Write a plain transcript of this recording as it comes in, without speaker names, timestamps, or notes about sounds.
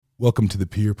Welcome to the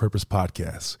Pure Purpose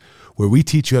Podcast, where we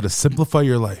teach you how to simplify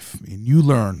your life and you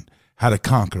learn how to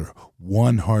conquer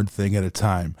one hard thing at a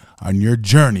time on your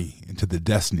journey into the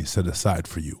destiny set aside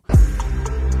for you.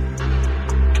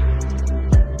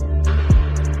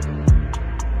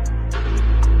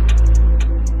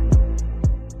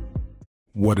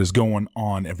 What is going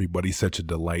on, everybody? Such a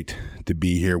delight to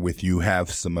be here with you.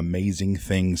 Have some amazing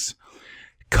things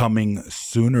coming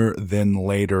sooner than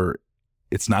later.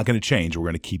 It's not going to change. We're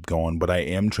going to keep going, but I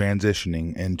am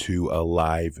transitioning into a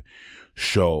live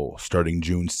show starting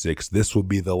June 6th. This will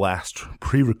be the last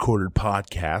pre-recorded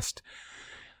podcast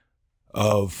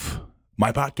of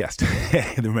my podcast.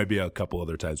 There might be a couple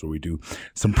other times where we do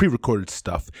some pre-recorded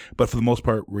stuff, but for the most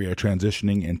part, we are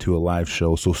transitioning into a live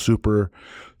show. So super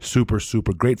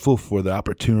grateful for the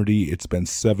opportunity. It's been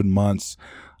 7 months.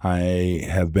 I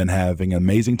have been having an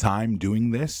amazing time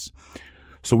doing this.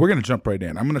 So we're going to jump right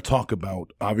in. I'm going to talk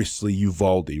about, obviously,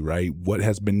 Uvalde, right? What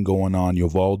has been going on,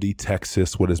 Uvalde,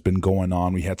 Texas, what has been going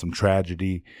on. We had some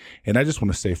tragedy. And I just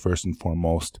want to say first and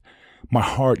foremost, my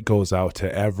heart goes out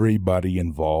to everybody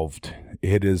involved.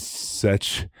 It is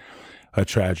such a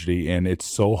tragedy, and it's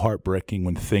so heartbreaking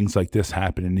when things like this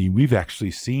happen. And we've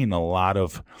actually seen a lot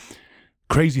of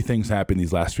crazy things happen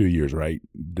these last few years, right?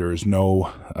 There's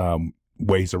no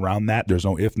ways around that. There's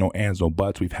no if, no ands, no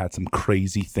buts. We've had some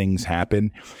crazy things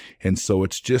happen. And so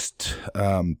it's just,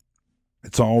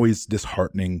 it's always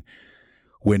disheartening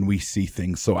when we see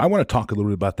things. So I want to talk a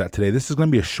little bit about that today. This is going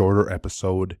to be a shorter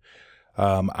episode.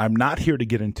 I'm not here to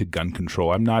get into gun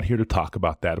control. I'm not here to talk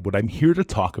about that. What I'm here to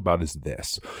talk about is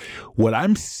this. What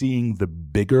I'm seeing the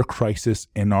bigger crisis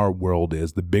in our world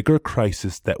is, the bigger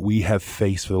crisis that we have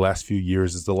faced for the last few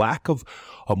years is the lack of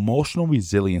emotional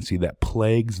resiliency that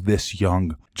plagues this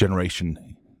young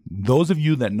generation. Those of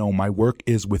you that know my work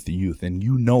is with the youth, and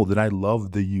you know that I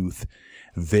love the youth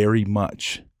very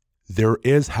much. There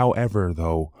is, however,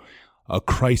 though, a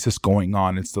crisis going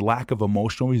on. It's the lack of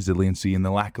emotional resiliency and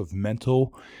the lack of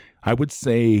mental, I would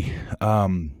say,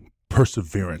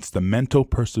 perseverance. The mental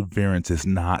perseverance is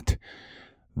not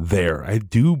there. I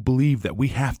do believe that we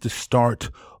have to start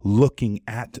looking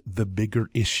at the bigger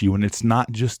issue. And it's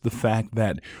not just the fact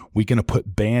that we're going to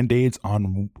put Band-Aids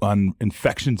on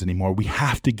infections anymore. We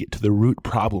have to get to the root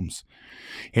problems.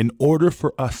 In order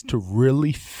for us to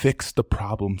really fix the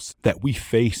problems that we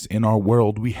face in our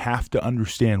world, we have to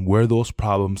understand where those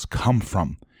problems come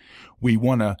from. We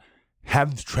want to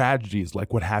have tragedies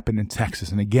like what happened in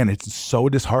Texas. And again, it's so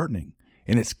disheartening.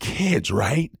 And it's kids,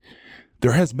 right?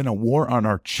 There has been a war on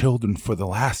our children for the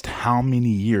last how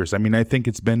many years? I mean, I think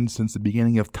it's been since the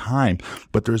beginning of time,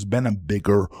 but there's been a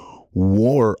bigger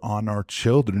war on our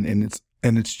children. And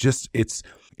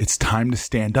it's time to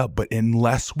stand up. But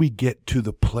unless we get to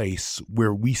the place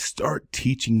where we start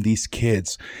teaching these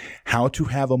kids how to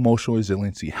have emotional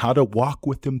resiliency, how to walk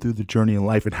with them through the journey in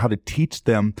life, and how to teach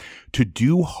them to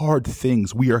do hard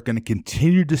things, we are going to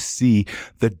continue to see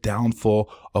the downfall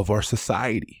of our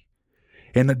society.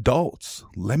 And adults,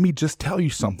 let me just tell you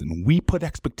something. We put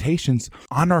expectations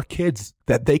on our kids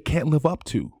that they can't live up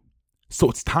to. So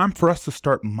it's time for us to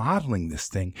start modeling this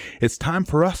thing. It's time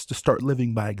for us to start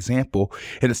living by example.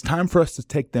 And it's time for us to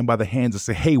take them by the hands and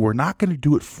say, hey, we're not going to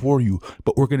do it for you,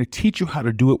 but we're going to teach you how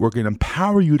to do it. We're going to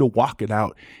empower you to walk it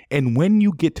out. And when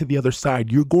you get to the other side,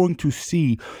 you're going to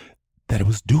see that it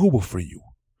was doable for you.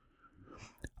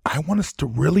 I want us to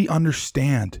really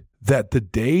understand that the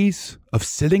days of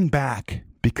sitting back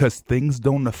because things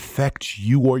don't affect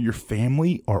you or your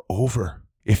family are over.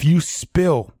 If you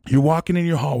spill, you're walking in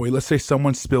your hallway. Let's say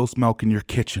someone spills milk in your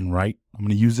kitchen, right? I'm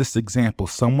going to use this example.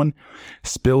 Someone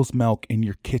spills milk in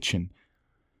your kitchen.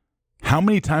 How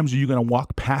many times are you going to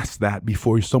walk past that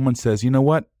before someone says, you know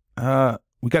what?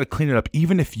 We got to clean it up.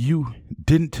 Even if you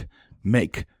didn't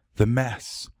make the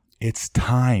mess, it's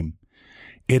time.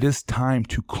 It is time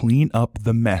to clean up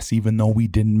the mess, even though we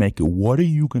didn't make it. What are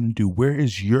you going to do? Where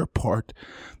is your part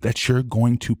that you're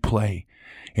going to play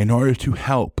in order to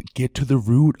help get to the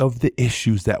root of the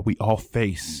issues that we all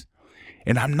face?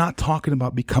 And I'm not talking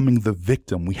about becoming the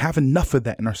victim. We have enough of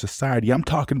that in our society. I'm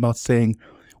talking about saying,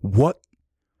 what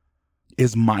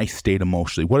is my state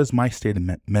emotionally? What is my state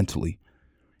mentally?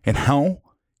 And how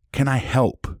can I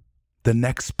help the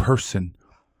next person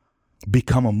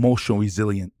become emotionally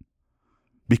resilient?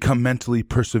 Become mentally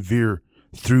persevere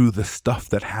through the stuff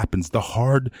that happens, the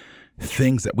hard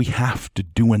things that we have to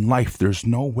do in life. There's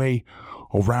no way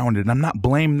around it. And I'm not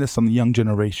blaming this on the young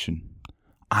generation.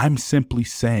 I'm simply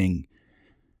saying,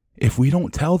 if we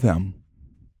don't tell them,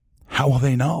 how will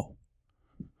they know?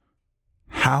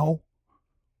 How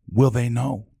will they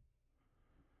know?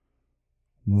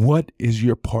 What is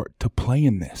your part to play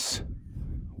in this?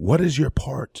 What is your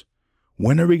part?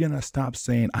 When are we going to stop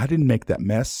saying, I didn't make that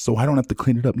mess, so I don't have to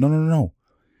clean it up? No, no, no, no.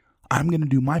 I'm going to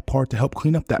do my part to help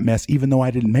clean up that mess, even though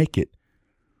I didn't make it.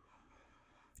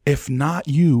 If not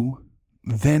you,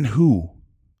 then who?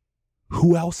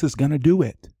 Who else is going to do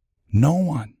it? No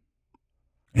one.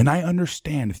 And I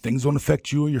understand if things don't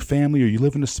affect you or your family, or you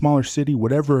live in a smaller city,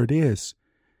 whatever it is,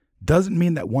 doesn't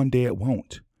mean that one day it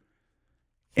won't.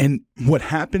 And what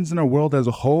happens in our world as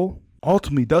a whole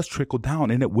ultimately does trickle down,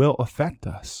 and it will affect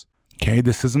us. Okay,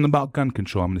 this isn't about gun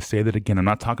control. I'm going to say that again. I'm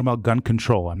not talking about gun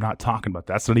control. I'm not talking about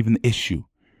that. That's not even the issue.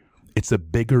 It's a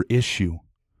bigger issue.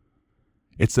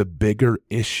 It's a bigger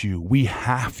issue. We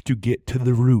have to get to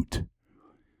the root.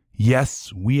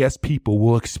 Yes, we as people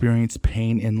will experience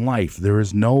pain in life. There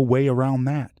is no way around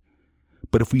that.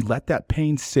 But if we let that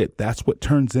pain sit, that's what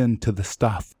turns into the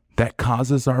stuff that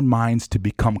causes our minds to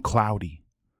become cloudy,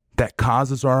 that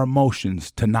causes our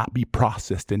emotions to not be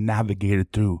processed and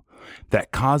navigated through,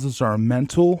 that causes our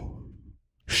mental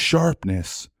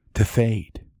sharpness to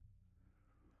fade.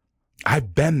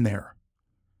 I've been there.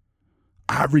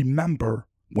 I remember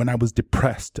when I was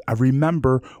depressed. I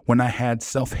remember when I had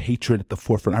self-hatred at the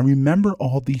forefront. I remember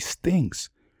all these things.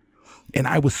 And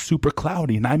I was super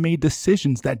cloudy, and I made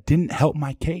decisions that didn't help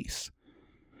my case.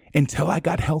 Until I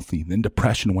got healthy, then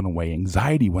depression went away,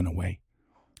 anxiety went away.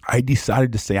 I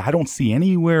decided to say, I don't see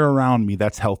anywhere around me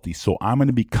that's healthy, so I'm going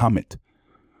to become it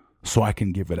so I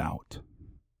can give it out.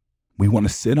 We want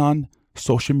to sit on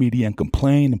social media and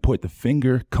complain and point the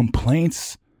finger.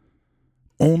 Complaints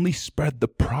only spread the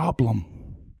problem.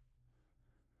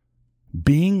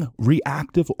 Being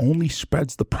reactive only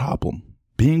spreads the problem.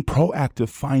 Being proactive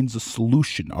finds a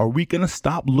solution. Are we going to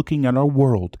stop looking at our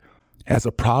world as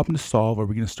a problem to solve? Or are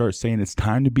we going to start saying it's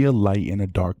time to be a light in a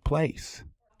dark place?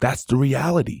 That's the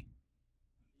reality.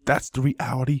 That's the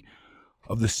reality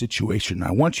of the situation.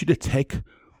 I want you to take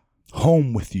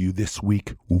home with you this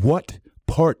week. What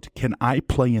part can I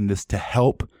play in this to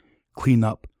help clean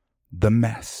up the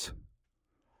mess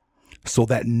so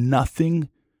that nothing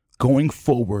going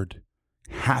forward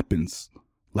happens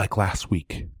like last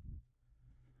week?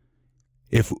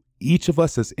 If each of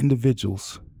us as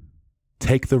individuals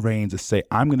take the reins and say,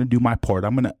 I'm going to do my part,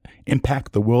 I'm going to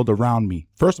impact the world around me.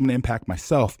 First, I'm going to impact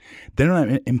myself. Then I'm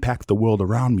going to impact the world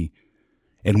around me.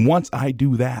 And once I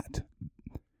do that,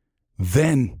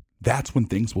 then that's when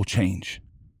things will change.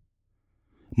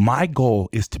 My goal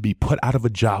is to be put out of a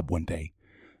job one day,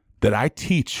 that I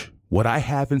teach what I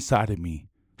have inside of me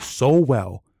so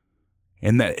well,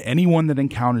 and that anyone that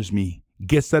encounters me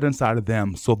gets that inside of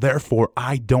them. So therefore,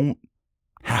 I don't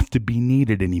have to be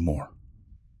needed anymore.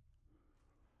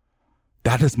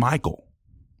 That is my goal.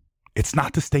 It's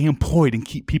not to stay employed and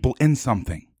keep people in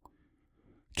something,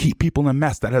 keep people in a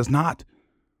mess. That is not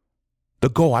the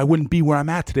goal. I wouldn't be where I'm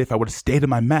at today if I would have stayed in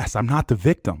my mess. I'm not the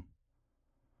victim.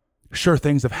 Sure,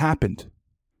 things have happened,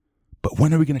 but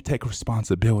when are we going to take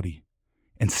responsibility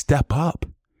and step up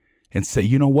and say,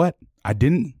 you know what? I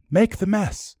didn't make the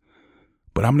mess,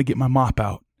 but I'm going to get my mop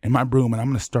out and my broom and I'm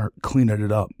going to start cleaning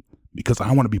it up because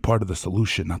I want to be part of the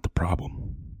solution, not the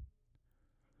problem.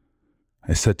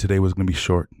 I said today was going to be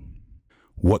short.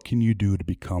 What can you do to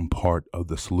become part of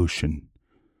the solution?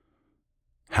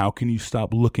 How can you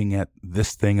stop looking at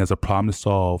this thing as a problem to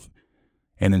solve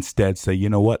and instead say, you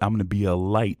know what? I'm going to be a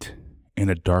light in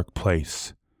a dark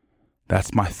place.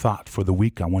 That's my thought for the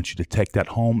week. I want you to take that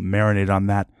home, marinate on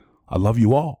that. I love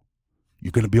you all.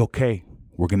 You're going to be okay.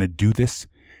 We're going to do this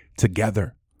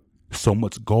together. So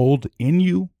much gold in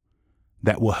you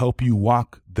that will help you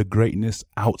walk the greatness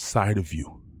outside of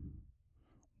you.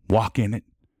 Walk in it,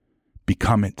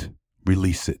 become it,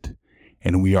 release it.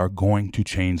 And we are going to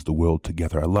change the world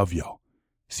together. I love y'all.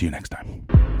 See you next time.